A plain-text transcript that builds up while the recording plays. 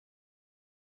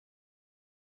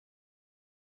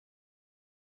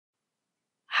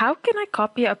How can I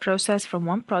copy a process from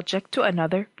one project to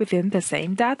another within the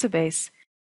same database?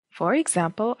 For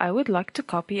example, I would like to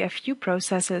copy a few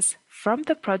processes from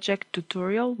the project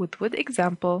tutorial with wood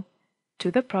example to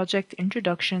the project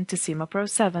introduction to SimaPro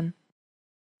 7.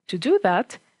 To do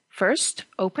that, first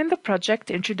open the project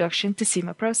introduction to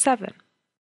SimaPro 7.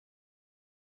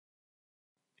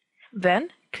 Then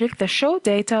click the Show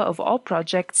Data of All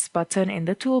Projects button in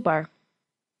the toolbar.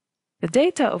 The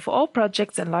data of all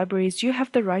projects and libraries you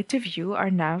have the right to view are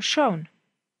now shown.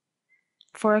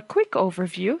 For a quick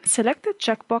overview, select the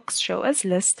checkbox Show as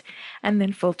List and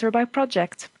then filter by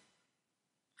project.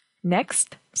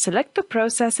 Next, select the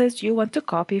processes you want to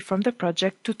copy from the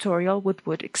project tutorial with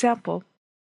wood example.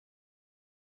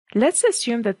 Let's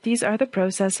assume that these are the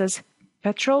processes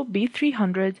Petrol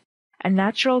B300 and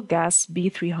Natural Gas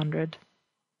B300.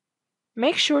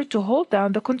 Make sure to hold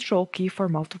down the Control key for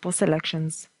multiple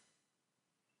selections.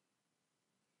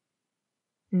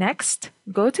 Next,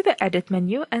 go to the Edit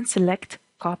menu and select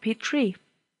Copy Tree.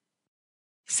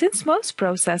 Since most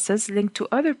processes link to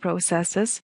other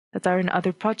processes that are in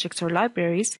other projects or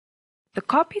libraries, the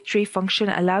Copy Tree function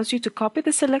allows you to copy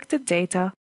the selected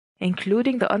data,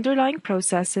 including the underlying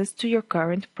processes, to your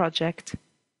current project.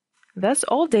 Thus,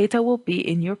 all data will be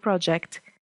in your project.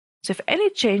 So if any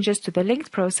changes to the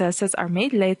linked processes are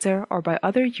made later or by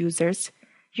other users,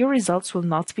 your results will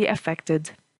not be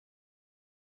affected.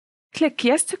 Click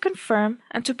Yes to confirm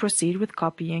and to proceed with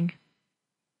copying.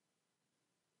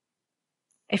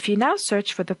 If you now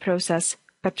search for the process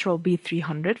Petrol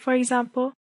B300, for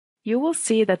example, you will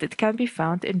see that it can be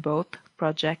found in both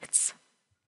projects.